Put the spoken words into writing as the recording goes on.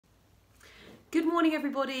Good morning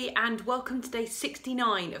everybody and welcome to day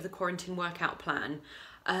 69 of the Quaran-Tin workout plan.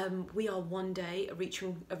 We are one day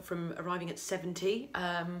from arriving at 70,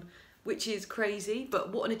 which is crazy,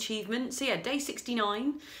 but what an achievement. So yeah, day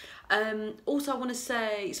 69. Also I want to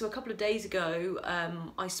say, so a couple of days ago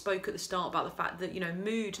I spoke at the start about the fact that,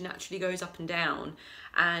 mood naturally goes up and down,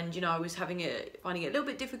 and I was finding it a little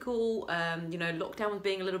bit difficult. Lockdown was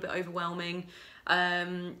being a little bit overwhelming.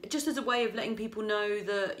 Just as a way of letting people know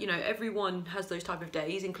that everyone has those type of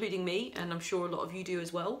days, including me, and I'm sure a lot of you do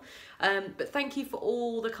as well. But thank you for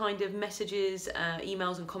all the kind of messages,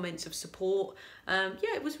 emails and comments of support.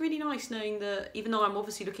 Yeah, it was really nice knowing that even though I'm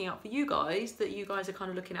obviously looking out for you guys, that you guys are kind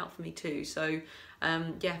of looking out for me too. So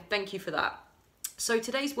yeah, thank you for that. So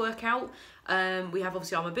today's workout, we have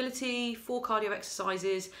obviously our mobility, 4 cardio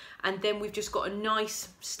exercises, and then we've just got a nice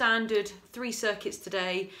standard 3 circuits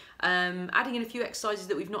today, adding in a few exercises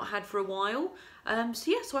that we've not had for a while.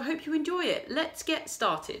 So I hope you enjoy it. Let's get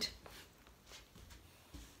started.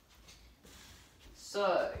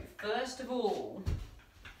 So first of all,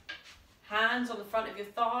 hands on the front of your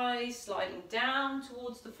thighs, sliding down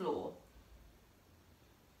towards the floor.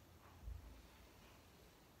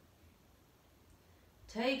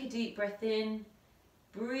 Take a deep breath in,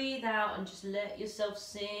 breathe out, and just let yourself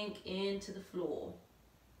sink into the floor.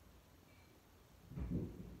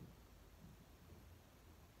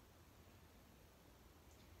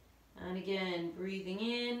 And again, breathing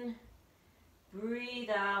in, breathe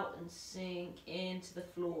out and sink into the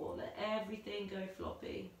floor. Let everything go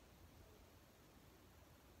floppy.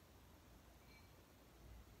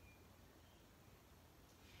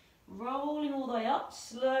 Rolling all the way up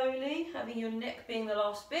slowly, having your neck being the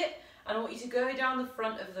last bit. And I want you to go down the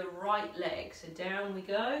front of the right leg. So down we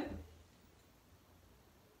go.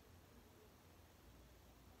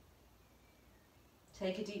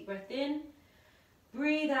 Take a deep breath in.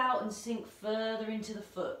 Breathe out and sink further into the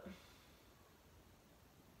foot.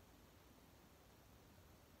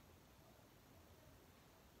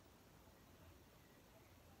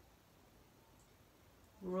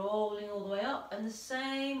 Rolling all the way up, and the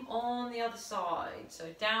same on the other side. So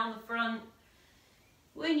down the front.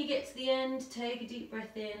 When you get to the end, take a deep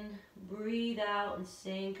breath in, breathe out and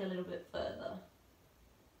sink a little bit further.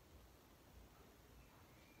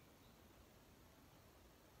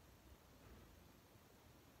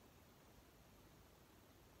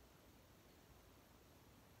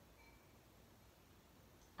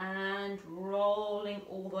 And rolling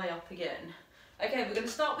all the way up again. Okay, we're going to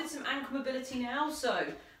start with some ankle mobility now. So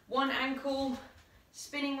one ankle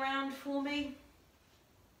spinning round for me.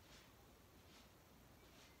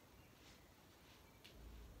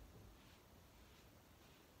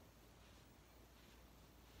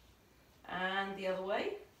 And the other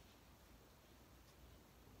way.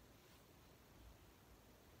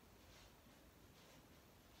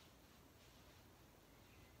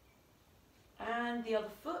 And the other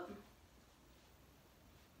foot.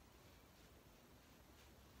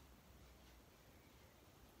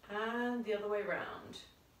 And the other way round.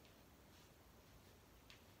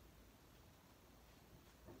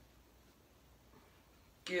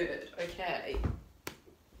 Good, okay.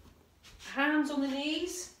 Hands on the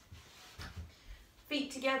knees,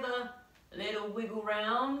 feet together, a little wiggle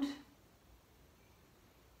round.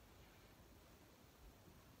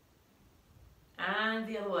 And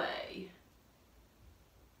the other way.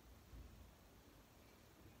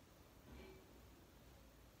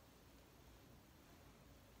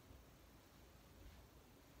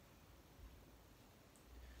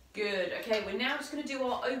 Good, okay, we're now just going to do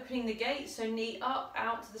our opening the gate, so knee up,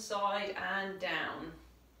 out to the side and down.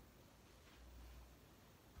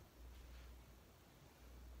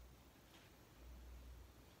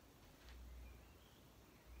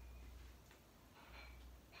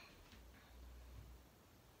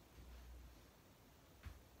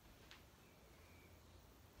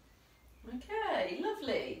 Okay,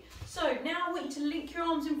 lovely. So now I want you to link your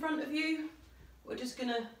arms in front of you. We're just going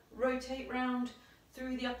to rotate round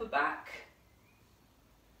through the upper back.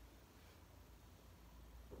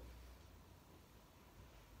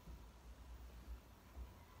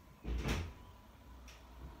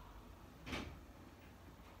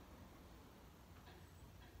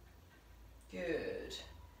 Good.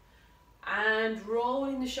 And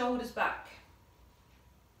rolling the shoulders back.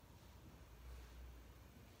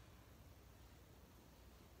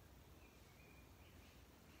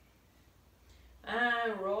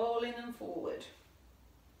 And rolling them forward.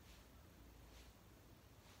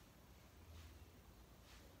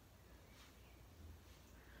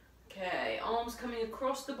 Okay, arms coming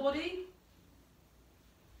across the body.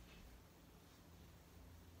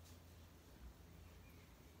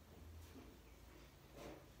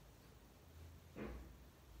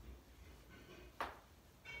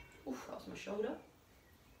 shoulder.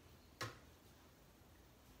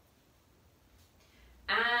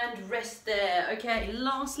 And rest there. Okay,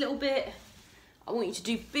 last little bit. I want you to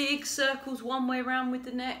do big circles one way around with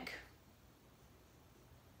the neck.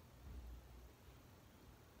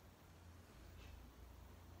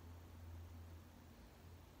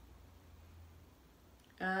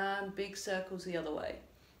 And big circles the other way.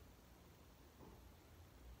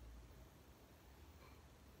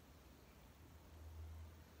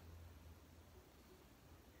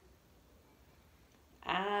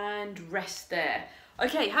 And rest there.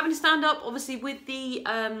 Okay, having to stand up, obviously with the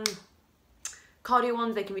cardio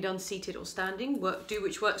ones, they can be done seated or standing. Do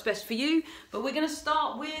which works best for you. But we're going to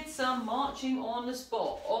start with some marching on the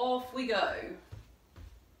spot. Off we go.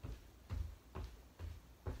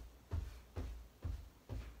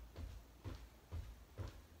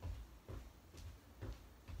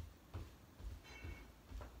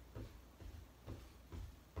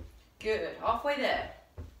 Good, halfway there.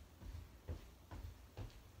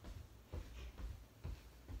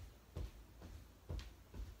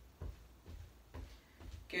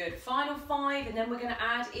 Good, final 5, and then we're going to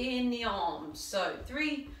add in the arms. So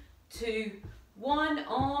 3, 2, 1,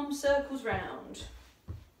 arm circles round.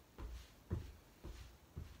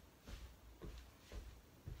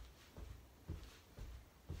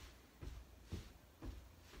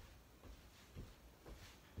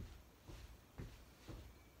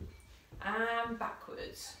 And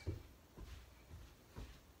backwards.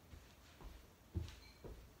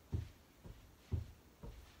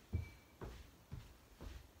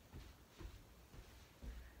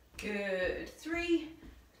 Good. 3,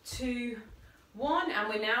 2, 1, and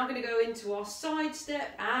we're now going to go into our side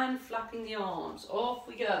step and flapping the arms. Off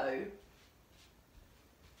we go.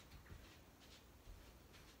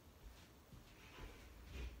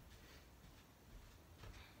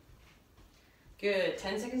 Good.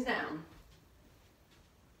 10 seconds down.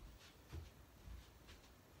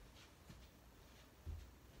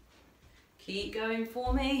 Keep going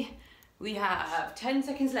for me. We have 10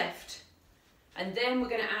 seconds left. And then we're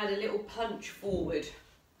going to add a little punch forward.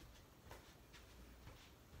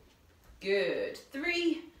 Good.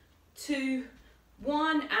 3, 2,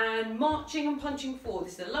 1, and marching and punching forward.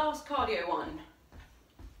 This is the last cardio one.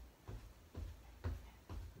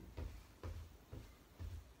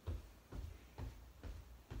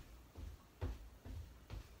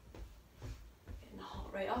 Getting the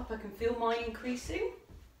heart rate up. I can feel mine increasing.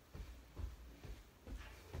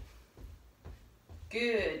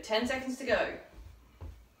 Good, 10 seconds to go.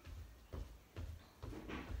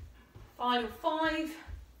 Final 5,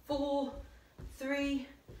 4, 3,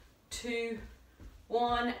 2,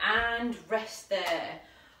 1, and rest there.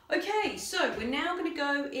 Okay, so we're now going to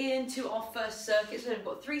go into our first circuit. So we've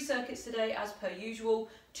got 3 circuits today as per usual,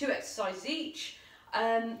 2 exercises each.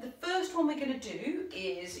 The first one we're going to do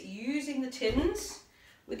is using the tins.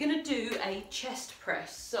 We're going to do a chest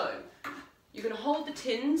press. So you're going to hold the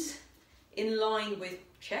tins in line with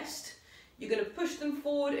chest. You're going to push them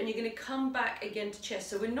forward and you're going to come back again to chest.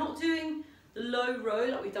 So we're not doing the low row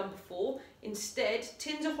like we've done before. Instead,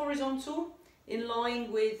 tins are horizontal in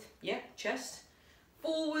line with, chest,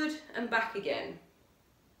 forward and back again.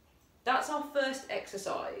 That's our first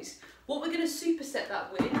exercise. What we're going to superset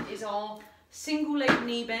that with is our single leg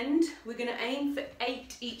knee bend. We're going to aim for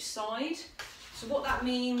 8 each side. So what that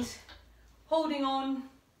means, holding on,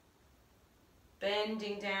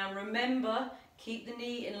 bending down. Remember, keep the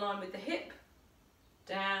knee in line with the hip,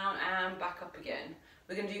 down and back up again.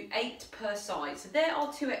 We're going to do 8 per side. So there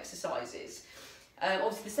are 2 exercises.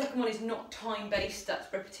 Obviously the second one is not time based,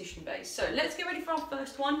 that's repetition based. So let's get ready for our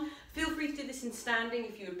first one. Feel free to do this in standing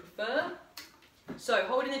if you would prefer. So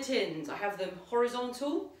holding the tins, I have them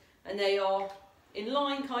horizontal and they are in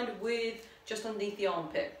line kind of with just underneath the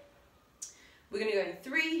armpit. We're going to go in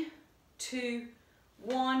 3, 2,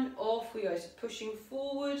 1, off we go. So pushing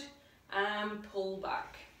forward and pull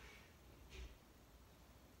back.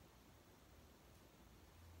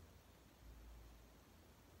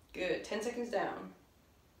 Good, 10 seconds down.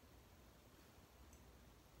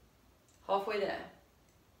 Halfway there.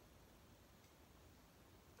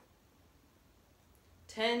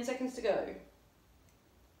 10 seconds to go.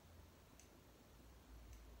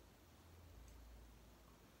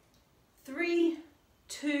 3,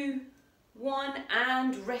 2, 1,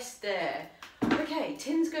 and rest there. Okay,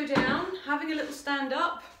 tins go down, having a little stand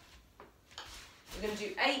up. We're going to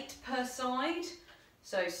do 8 per side.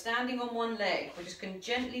 So standing on one leg, we're just going to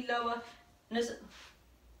gently lower, and as,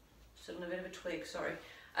 still on a bit of a twig, sorry.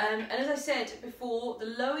 And as I said before, the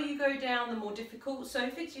lower you go down, the more difficult. So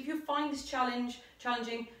if you find this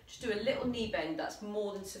challenging, just do a little knee bend, that's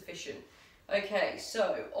more than sufficient. Okay,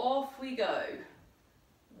 so off we go.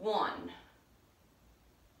 1,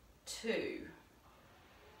 2,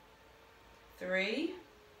 3,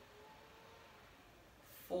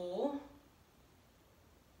 4,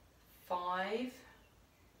 5,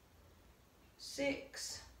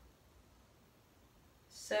 6,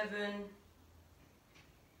 7,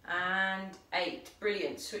 and 8.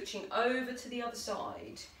 Brilliant. Switching over to the other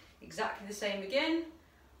side. Exactly the same again.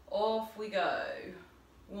 Off we go.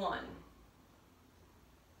 1,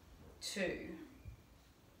 2,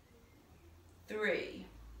 3,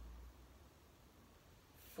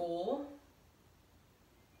 4,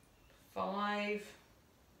 5,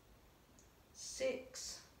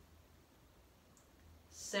 6,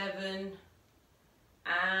 7,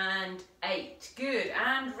 and 8. Good,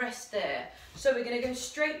 and rest there. So we're going to go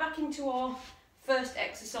straight back into our first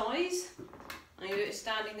exercise. I'm going to do it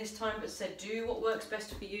standing this time, but said do what works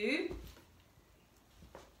best for you.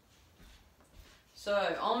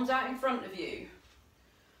 So arms out in front of you.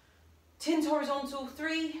 Tins horizontal.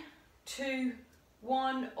 3, 2,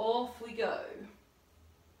 1. Off we go.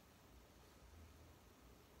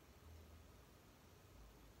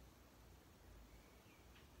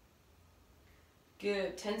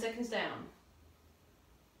 Good. 10 seconds down.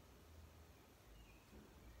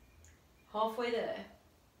 Halfway there.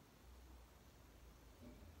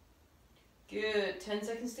 Good. 10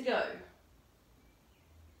 seconds to go.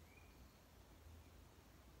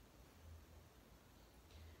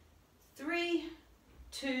 3,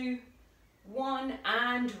 2, 1,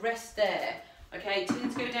 and rest there. Okay,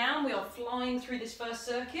 tins go down. We are flying through this first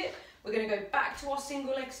circuit. We're going to go back to our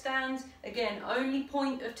single leg stands. Again, only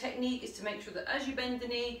point of technique is to make sure that as you bend the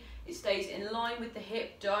knee, it stays in line with the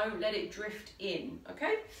hip. Don't let it drift in,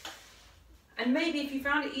 okay? And maybe if you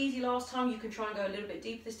found it easy last time, you can try and go a little bit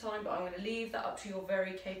deeper this time, but I'm going to leave that up to your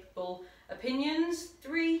very capable opinions.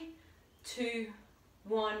 3, 2,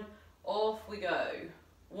 1, off we go.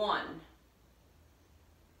 1,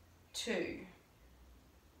 2,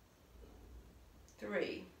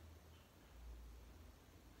 3,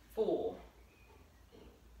 4,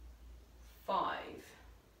 5,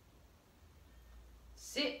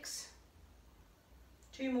 6,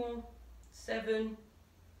 2 more, 7,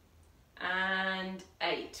 and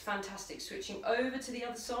 8. Fantastic. Switching over to the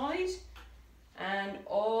other side, and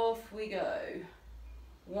off we go.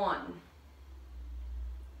 1,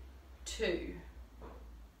 2,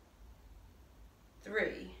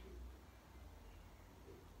 3,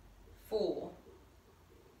 4,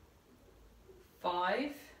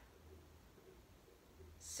 5,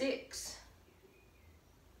 6,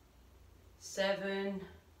 7,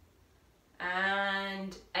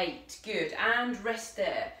 and 8. Good, and rest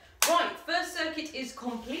there. Right, first circuit is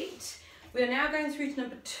complete. We are now going through to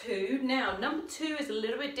number 2. Now, number 2 is a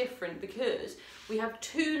little bit different because we have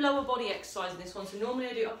 2 lower body exercises in this one. So normally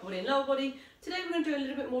I do upper body and lower body. Today we're going to do a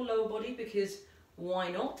little bit more lower body because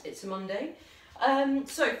why not? It's a Monday.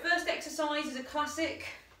 So first exercise is a classic.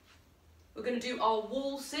 We're going to do our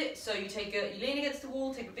wall sit. So you lean against the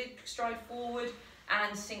wall, take a big stride forward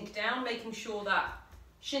and sink down, making sure that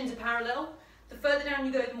shins are parallel. The further down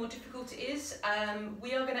you go, the more difficult it is.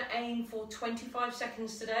 We are going to aim for 25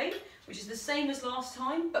 seconds today, which is the same as last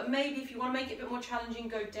time, but maybe if you want to make it a bit more challenging,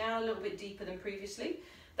 go down a little bit deeper than previously.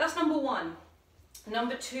 That's number 1.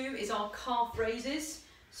 Number 2 is our calf raises.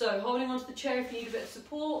 So holding onto the chair if you need a bit of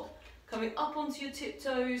support, coming up onto your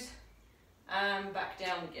tiptoes and back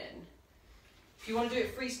down again. If you want to do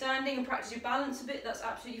it freestanding and practice your balance a bit, that's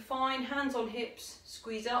absolutely fine. Hands on hips,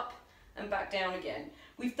 squeeze up and back down again.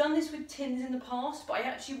 We've done this with tins in the past, but I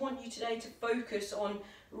actually want you today to focus on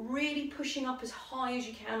really pushing up as high as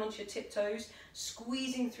you can onto your tiptoes,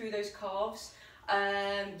 squeezing through those calves.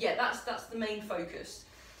 Yeah, that's the main focus.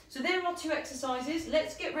 So there are 2 exercises.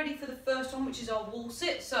 Let's get ready for the first one, which is our wall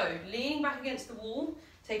sit. So leaning back against the wall,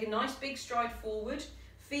 take a nice big stride forward.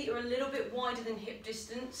 Feet are a little bit wider than hip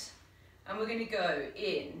distance. And we're going to go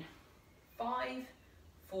in 5,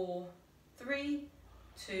 4, 3,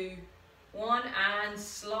 2, 1, and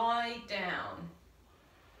slide down.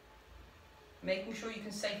 Making sure you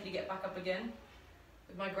can safely get back up again.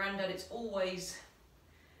 With my granddad, it's always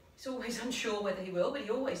unsure whether he will, but he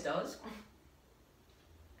always does.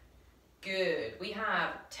 Good. We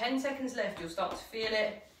have 10 seconds left. You'll start to feel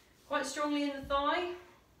it quite strongly in the thigh.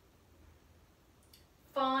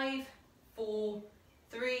 5, 4,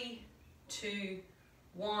 3, 2,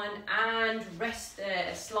 1, and rest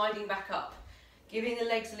there. Sliding back up. Giving the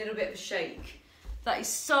legs a little bit of a shake. That is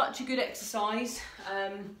such a good exercise.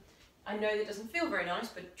 I know that doesn't feel very nice,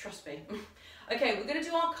 but trust me. Okay, we're going to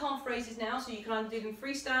do our calf raises now, so you can either do them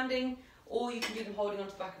freestanding or you can do them holding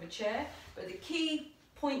onto the back of a chair. But the key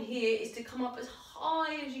point here is to come up as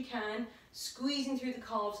high as you can, squeezing through the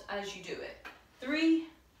calves as you do it. 3,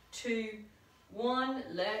 2, 1,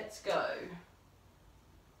 let's go.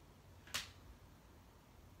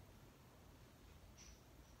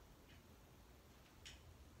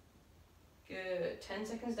 Good, 10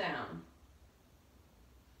 seconds down.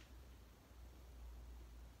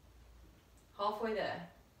 Halfway there.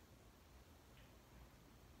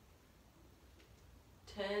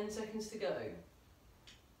 10 seconds to go.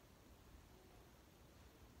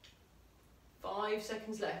 5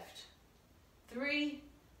 seconds left. 3,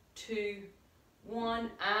 2, 1,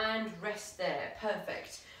 and rest there.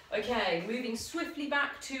 Perfect. Okay, moving swiftly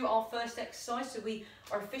back to our first exercise. So we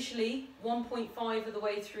are officially 1.5 of the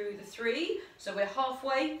way through the 3. So we're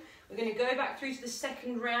halfway. We're going to go back through to the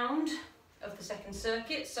second round of the second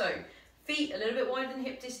circuit. So feet a little bit wider than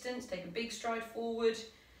hip distance. Take a big stride forward.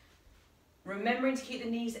 Remembering to keep the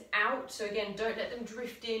knees out. So again, don't let them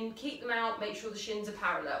drift in. Keep them out. Make sure the shins are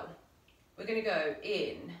parallel. We're going to go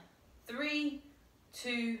in. 3,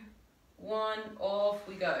 2, 1. Off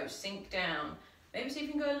we go. Sink down. Maybe see if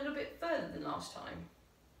you can go a little bit further than last time.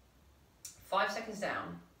 5 seconds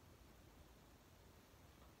down.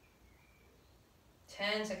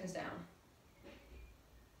 10 seconds down.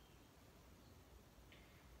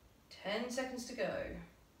 10 seconds to go.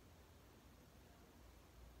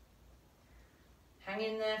 Hang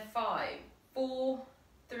in there. 5, 4,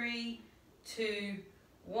 3, 2,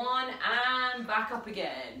 1, and back up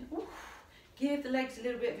again. Oof. Give the legs a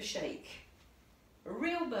little bit of a shake. A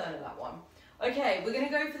real burner, that one. Okay, we're going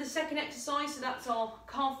to go for the second exercise, so that's our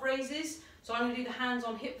calf raises. So I'm going to do the hands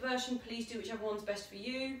on hip version. Please do whichever one's best for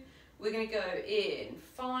you. We're going to go in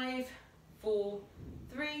 5, 4,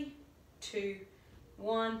 3, 2,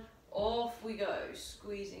 1. Off we go,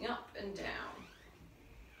 squeezing up and down.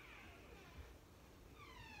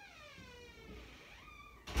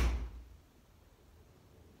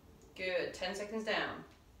 Good, 10 seconds down.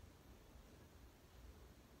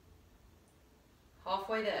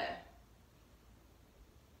 Halfway there.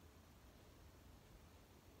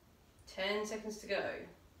 10 seconds to go.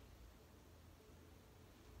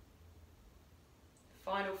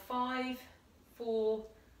 Final 5, 4,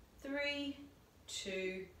 3,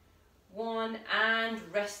 2, 1, and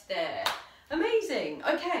rest there. Amazing.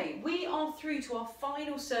 Okay, we are through to our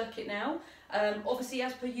final circuit now. Obviously,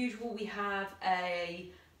 as per usual, we have a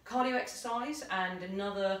cardio exercise and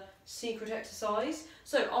another secret exercise.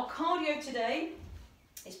 So our cardio today,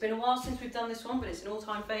 it's been a while since we've done this one, but it's an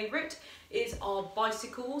all-time favourite, is our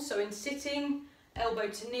bicycle. So in sitting, elbow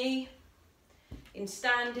to knee. In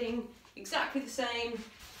standing, exactly the same,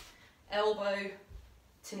 elbow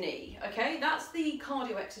to knee. Okay, that's the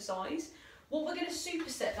cardio exercise. What we're going to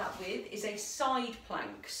superset that with is a side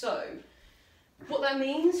plank. So what that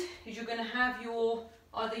means is you're going to have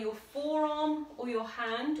either your forearm or your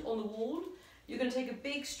hand on the wall. You're going to take a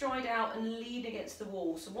big stride out and lean against the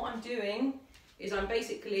wall. So what I'm doing is I'm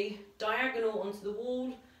basically diagonal onto the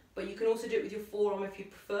wall, but you can also do it with your forearm if you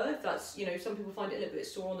prefer. If that's, you know, some people find it a little bit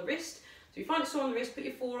sore on the wrist. So if you find it sore on the wrist, put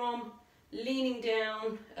your forearm leaning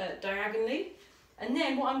down diagonally. And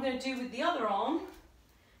then what I'm going to do with the other arm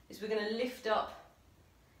is we're going to lift up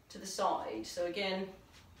to the side. So again,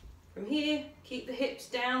 from here, keep the hips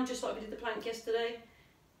down, just like we did the plank yesterday,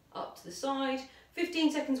 up to the side.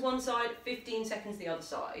 15 seconds one side, 15 seconds the other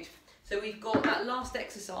side. So we've got that last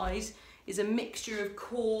exercise is a mixture of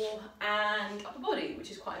core and upper body,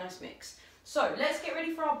 which is quite a nice mix. So let's get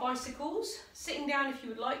ready for our bicycles. Sitting down if you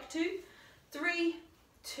would like to. 3,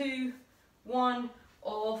 2, 1,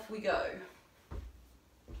 off we go.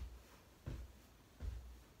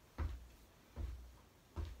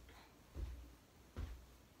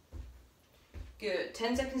 Good,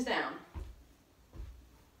 10 seconds down.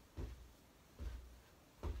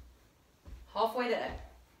 Halfway there.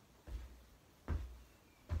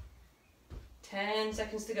 10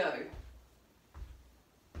 seconds to go.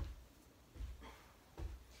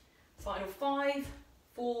 Final 5,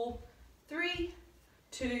 4, 3,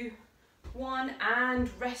 2, 1, and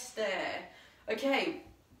rest there. Okay,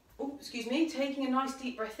 oh, excuse me, taking a nice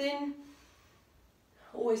deep breath in.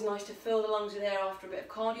 Always nice to fill the lungs with air after a bit of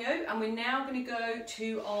cardio. And we're now going to go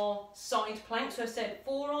to our side plank. So I said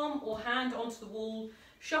forearm or hand onto the wall,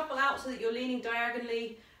 shuffle out so that you're leaning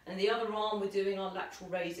diagonally, and the other arm we're doing our lateral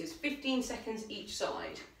raises. 15 seconds each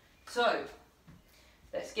side. So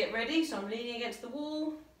let's get ready. So I'm leaning against the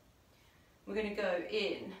wall. We're going to go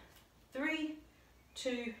in 3,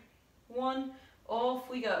 2, 1, off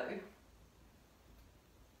we go.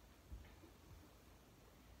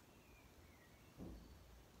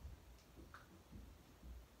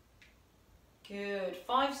 Good.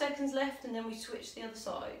 5 seconds left and then we switch to the other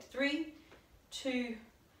side. 3, 2,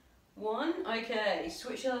 1. Okay,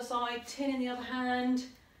 switch to the other side, tin in the other hand,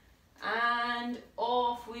 and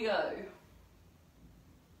off we go.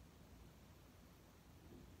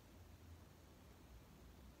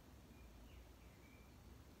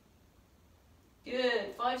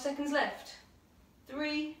 Good. 5 seconds left.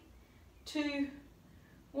 3, 2,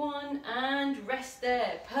 1, and rest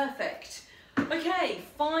there. Perfect. Okay,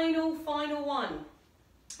 final one.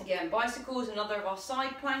 Again, bicycles, another of our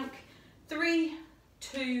side plank. 3,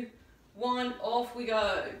 2, 1, off we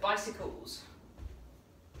go. Bicycles.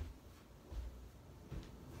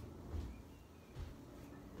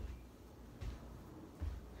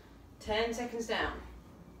 Ten seconds down.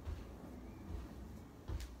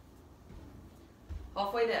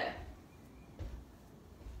 Halfway there.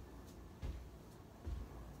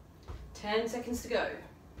 10 seconds to go.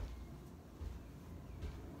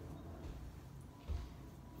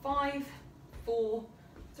 5, 4,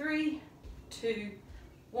 3, 2,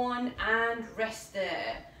 1, and rest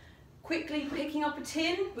there. Quickly picking up a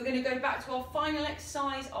tin, we're going to go back to our final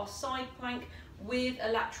exercise, our side plank with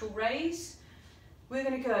a lateral raise. We're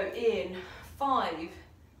going to go in 5,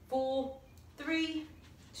 4, 3,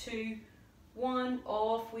 2, 1,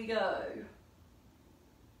 off we go.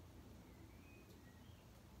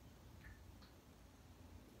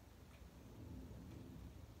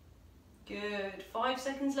 Good. 5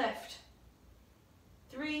 seconds left.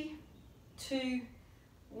 3, 2,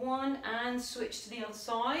 1, and switch to the other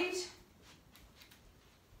side.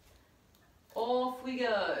 Off we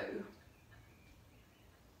go.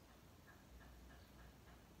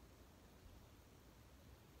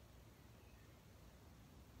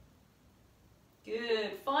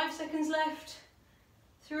 Good. 5 seconds left.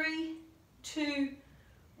 3, 2,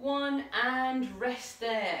 1, and rest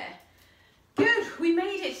there. Good, we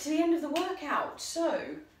made it to the end of the workout. So,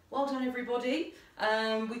 well done everybody.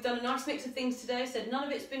 We've done a nice mix of things today. I said none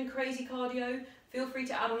of it's been crazy cardio. Feel free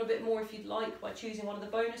to add on a bit more if you'd like by choosing one of the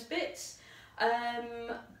bonus bits.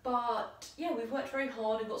 But yeah, we've worked very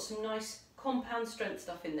hard and got some nice compound strength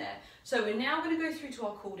stuff in there. So we're now going to go through to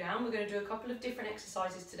our cool down. We're going to do a couple of different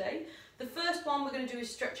exercises today. The first one we're going to do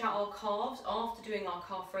is stretch out our calves after doing our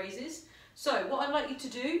calf raises. So what I'd like you to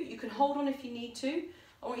do, you can hold on if you need to.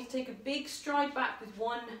 I want you to take a big stride back with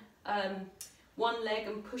one leg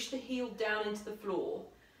and push the heel down into the floor.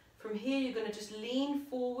 From here you're going to just lean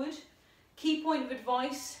forward. Key point of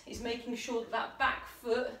advice is making sure that that back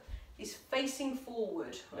foot is facing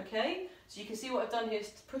forward, okay? So you can see what I've done here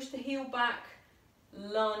is to push the heel back,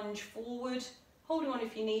 lunge forward, hold on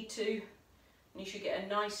if you need to, and you should get a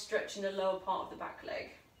nice stretch in the lower part of the back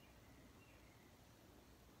leg.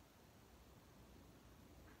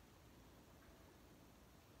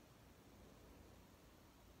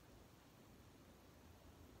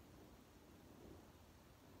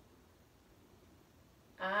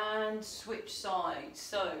 And switch sides.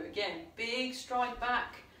 So again, big stride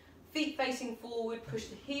back, feet facing forward, push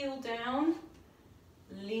the heel down,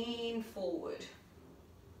 lean forward.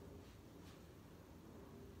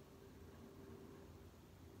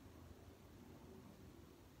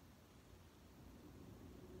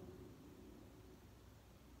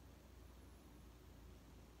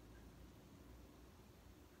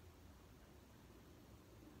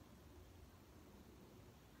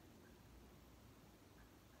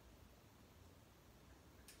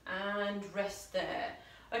 And rest there.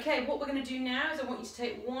 Okay, what we're going to do now is I want you to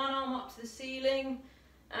take one arm up to the ceiling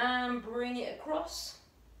and bring it across.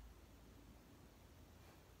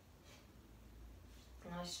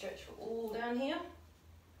 Nice stretch for all down here.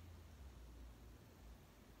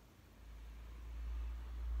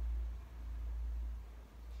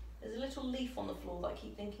 There's a little leaf on the floor that I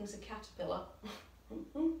keep thinking is a caterpillar.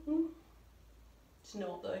 It's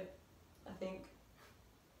not though, I think.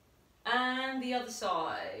 And the other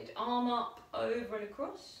side, arm up, over and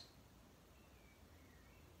across.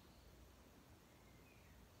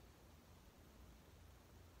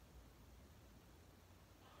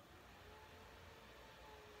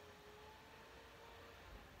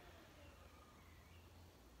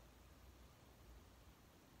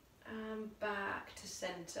 And back to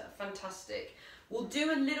centre, fantastic. We'll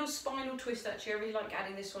do a little spinal twist actually, I really like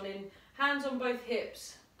adding this one in. Hands on both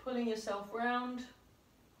hips, pulling yourself round.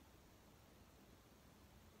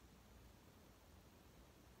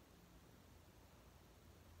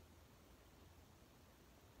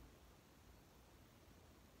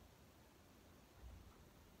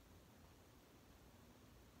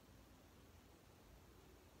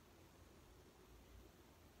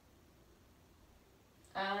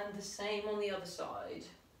 And the same on the other side.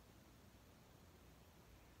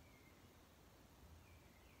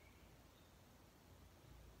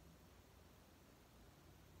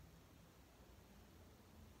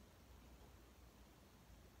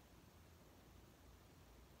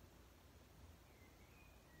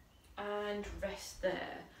 and rest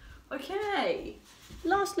there. Okay,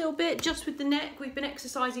 last little bit just with the neck. We've been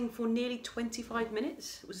exercising for nearly 25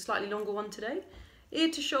 minutes. It was a slightly longer one today. Ear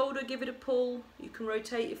to shoulder, give it a pull. You can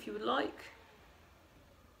rotate if you would like.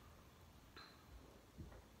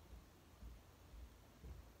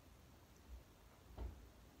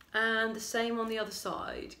 And the same on the other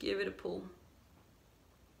side, give it a pull.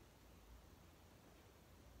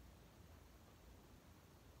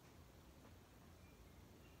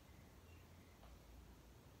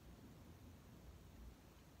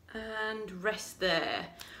 And rest there.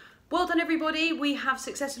 Well done everybody, we have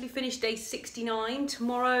successfully finished day 69.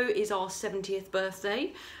 Tomorrow is our 70th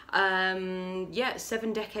birthday. Yeah,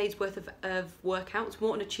 7 decades worth of workouts,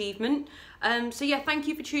 what an achievement. So yeah, thank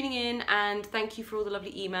you for tuning in and thank you for all the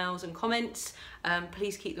lovely emails and comments.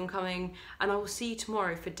 Please keep them coming and I will see you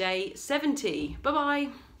tomorrow for day 70. Bye bye.